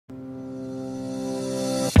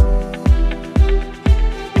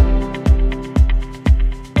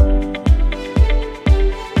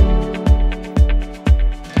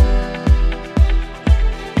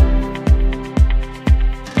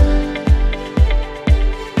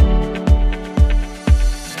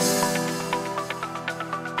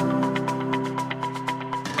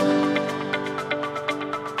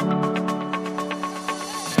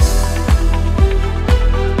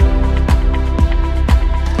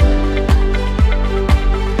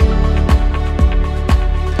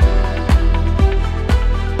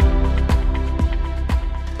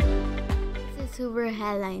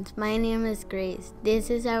Headlines. My name is Grace. This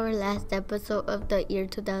is our last episode of the year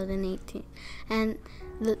 2018. And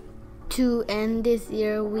to end this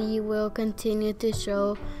year, we will continue to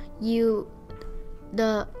show you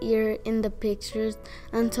the year in the pictures.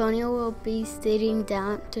 Antonio will be sitting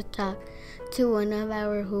down to talk to one of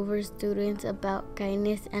our Hoover students about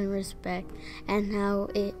kindness and respect and how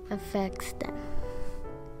it affects them.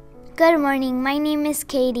 Good morning. My name is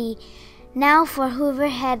Katie. Now for Hoover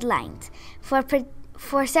Headlines. For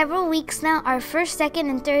several weeks now, our first, second,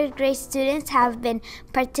 and third grade students have been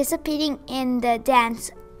participating in the dance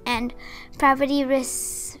and poverty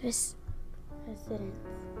residence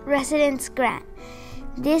grant.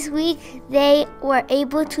 This week, they were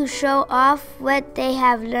able to show off what they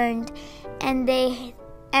have learned, and they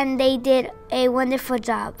did a wonderful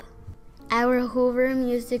job. Our Hoover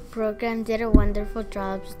music program did a wonderful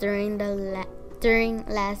job during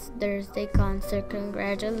last Thursday concert.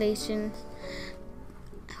 Congratulations,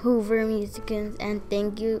 Hoover musicians, and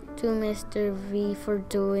thank you to Mr. V for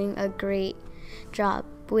doing a great job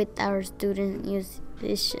with our student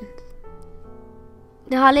musicians.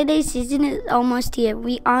 The holiday season is almost here.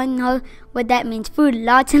 We all know what that means. Food,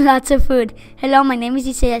 lots and lots of food. Hello, my name is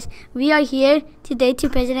Isaias. We are here today to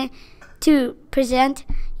present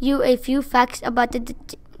you a few facts about the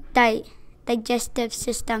digestive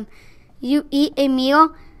system. You eat a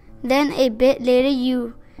meal, then a bit later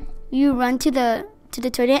you run to the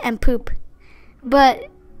toilet and poop. But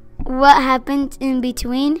what happens in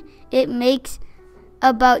between? It makes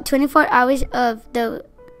about 24 hours of the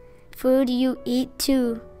food you eat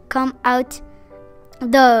to come out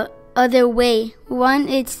the other way. On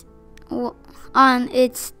its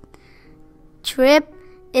trip,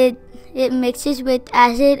 it mixes with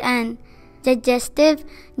acid and digestive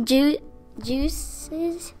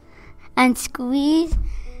juices and squeeze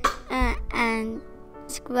and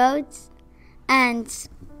squirts and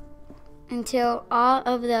until all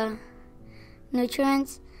of the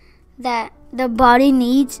nutrients that the body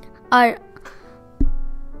needs are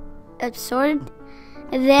absorbed.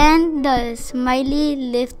 Then the smiley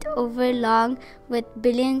lift over along with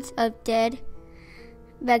billions of dead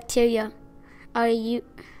bacteria are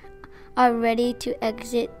ready to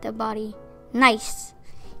exit the body. Nice.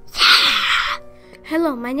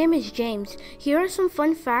 Hello, my name is James. Here are some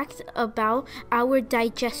fun facts about our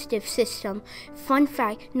digestive system. Fun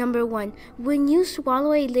fact number 1. When you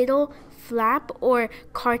swallow a little flap or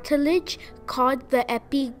cartilage called the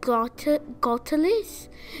epiglottis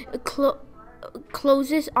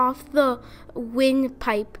closes off the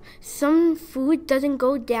windpipe. Some food doesn't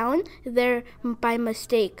go down there by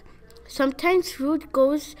mistake. Sometimes food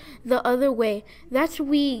goes the other way. That's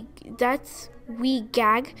we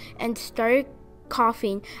gag and start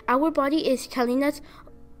coughing. Our body is telling us,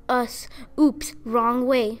 oops, wrong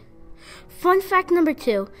way. Fun fact number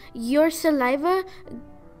 2. Your saliva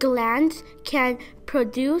glands can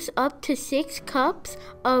produce up to 6 cups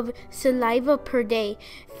of saliva per day.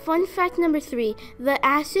 Fun fact number 3. The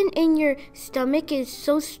acid in your stomach is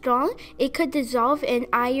so strong it could dissolve an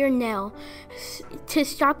iron nail. To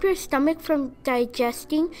stop your stomach from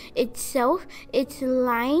digesting itself, it's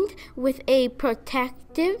lined with a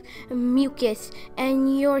protective mucus,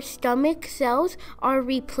 and your stomach cells are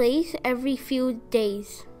replaced every few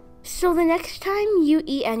days. So the next time you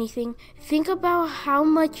eat anything, think about how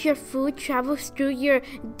much your food travels through your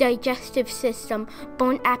digestive system.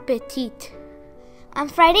 Bon appetit. On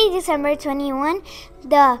Friday, December 21,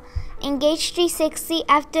 the Engage 360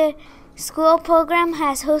 After School program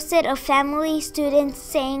has hosted a family students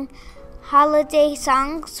saying holiday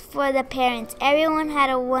songs for the parents. Everyone had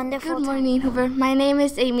a wonderful Good morning, Hoover. My name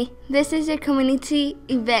is Amy. This is your community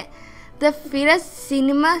event. The Frida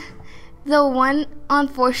Cinema, the one on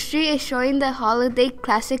 4th Street, is showing the holiday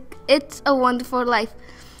classic, It's a Wonderful Life.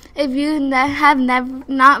 If you have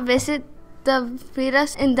not visited the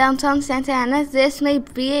Frida's in downtown Santa Ana, this may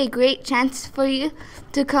be a great chance for you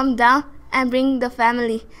to come down and bring the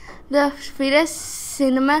family. The Frida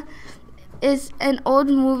Cinema is an old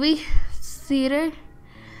movie theater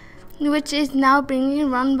which is now being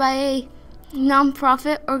run by a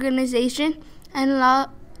non-profit organization and a lot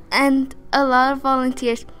of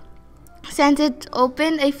volunteers. Since it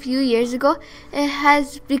opened a few years ago, it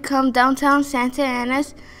has become downtown Santa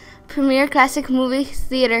Ana's premier classic movie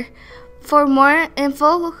theater. For more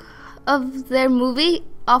info of their movie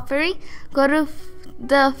offering, go to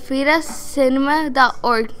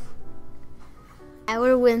thefridacinema.org.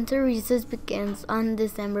 Our winter recess begins on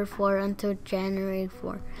December 4 until January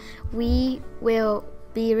 4. We will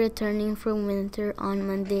be returning from winter on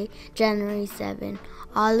Monday, January 7.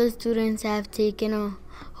 All the students have taken a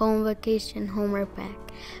home vacation homework back.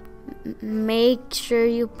 Make sure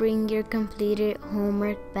you bring your completed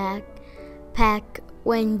homework backpack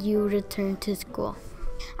when you return to school.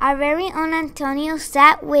 Our very own Antonio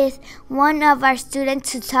sat with one of our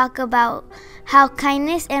students to talk about how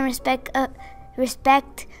kindness and respect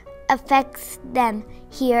affects them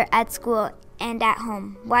here at school and at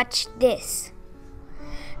home. Watch this.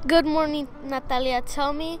 Good morning, Natalia.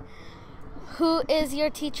 Tell me, who is your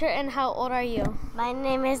teacher and how old are you? My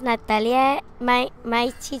name is Natalia.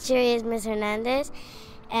 My teacher is Ms. Hernandez,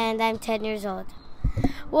 and I'm 10 years old.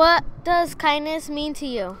 What does kindness mean to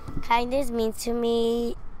you? Kindness means to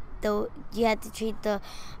me you have to treat the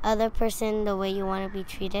other person the way you want to be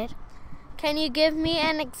treated. Can you give me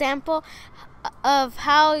an example of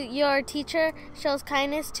how your teacher shows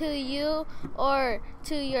kindness to you or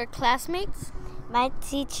to your classmates? My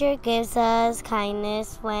teacher gives us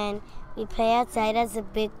kindness when we play outside as a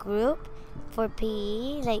big group for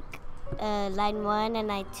PE, like line 1 and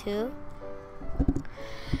line 2.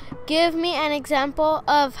 Give me an example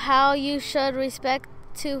of how you should respect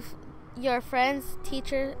to your friends,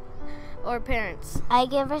 teachers, or parents. I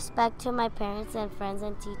give respect to my parents and friends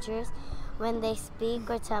and teachers when they speak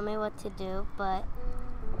or tell me what to do, but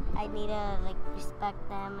I need to respect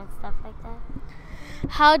them and stuff like that.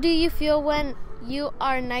 How do you feel when you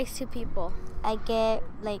are nice to people? I get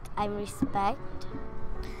I'm respect.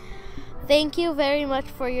 Thank you very much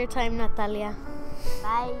for your time, Natalia.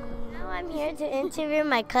 Bye. Now I'm here to interview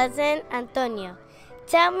my cousin Antonio.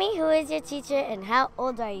 Tell me, who is your teacher and how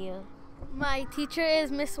old are you? My teacher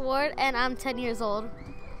is Miss Ward and I'm 10 years old.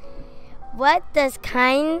 What does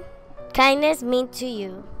kindness mean to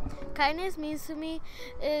you? Kindness means to me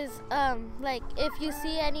is if you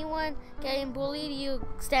see anyone getting bullied, you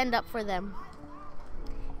stand up for them.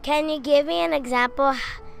 Can you give me an example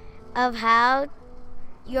of how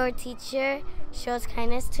your teacher shows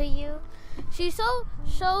kindness to you? She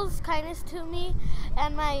shows kindness to me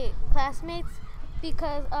and my classmates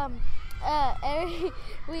because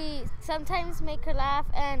we sometimes make her laugh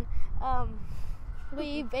and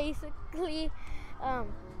we basically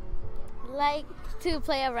like to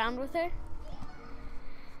play around with her.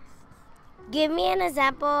 Give me an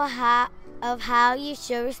example of how you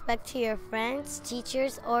show respect to your friends,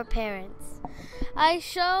 teachers, or parents. I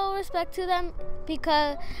show respect to them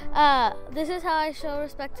because this is how I show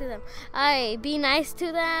respect to them. I be nice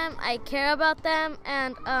to them, I care about them,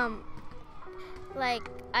 and I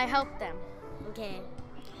help them. Okay.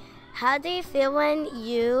 How do you feel when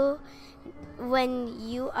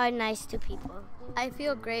you are nice to people? I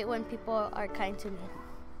feel great when people are kind to me.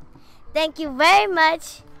 Thank you very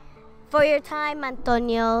much for your time,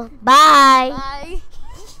 Antonio. Bye. Bye.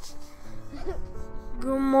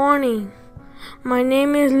 Good morning. My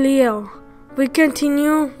name is Leo. We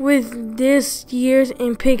continue with this year's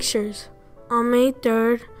in pictures. On May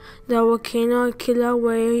 3rd, the volcano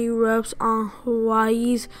Kilauea erupts on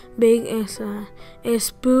Hawaii's Big Island. It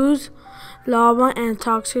spews lava and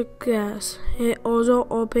toxic gas. It also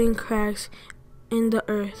opens cracks in the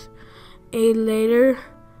earth. A day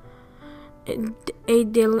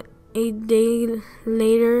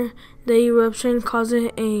later, the eruption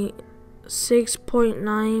causes a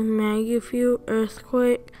 6.9 magnitude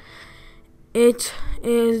earthquake. It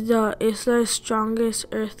is the island's strongest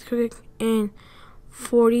earthquake in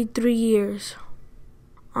 43 years.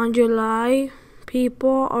 On July,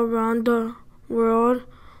 people around the world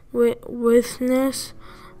witness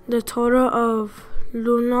the total of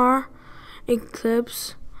lunar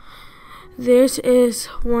eclipse. This is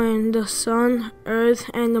when the sun, earth,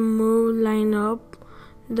 and the moon line up.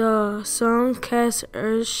 The sun casts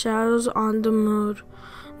earth's shadows on the moon.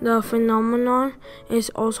 The phenomenon is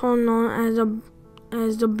also known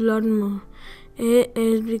as the blood moon. It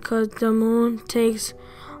is because the moon takes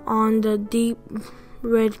on the deep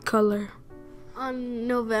red color. On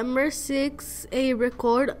November 6, a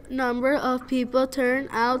record number of people turned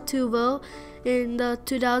out to vote in the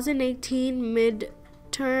 2018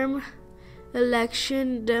 midterm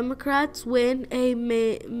election. Democrats win a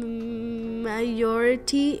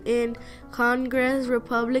majority in Congress.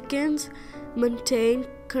 Republicans maintain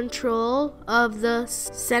control of the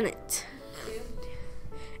Senate.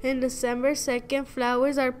 On December 2nd,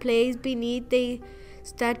 flowers are placed beneath a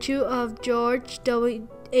statue of George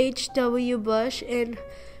H.W. Bush in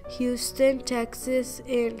Houston, Texas.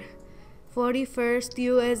 In 41st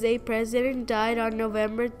USA president died on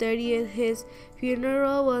November 30th. His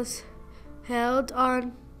funeral was held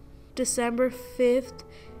on December 5th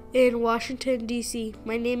in Washington, D.C.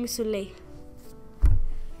 My name is Suley.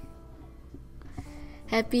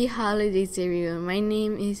 Happy holidays, everyone. My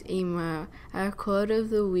name is Amar. Our quote of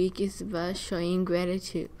the week is about showing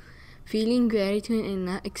gratitude. Feeling gratitude and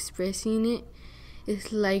not expressing it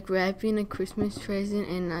is like wrapping a Christmas present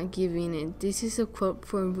and not giving it. This is a quote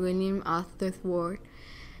from William Arthur Ward.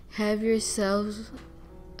 Have yourselves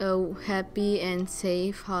a happy and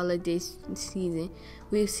safe holiday season.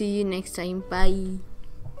 We'll see you next time. Bye.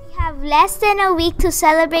 We have less than a week to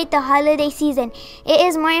celebrate the holiday season. It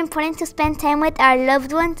is more important to spend time with our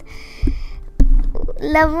loved ones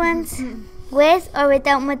with or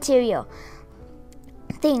without material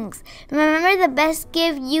things. Remember, the best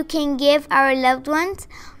gift you can give our loved ones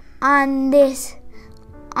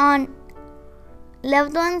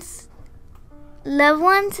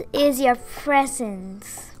is your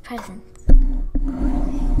presence.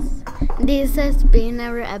 This has been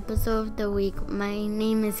our episode of the week. My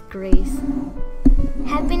name is Grace.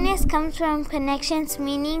 Happiness comes from connections,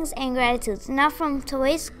 meanings, and gratitudes, not from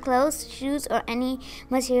toys, clothes, shoes, or any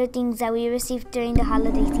material things that we receive during the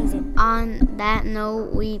holiday season. On that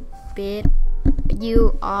note, we bid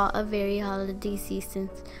you all a very holiday season.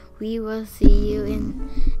 We will see you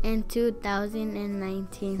in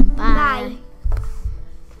 2019. Bye.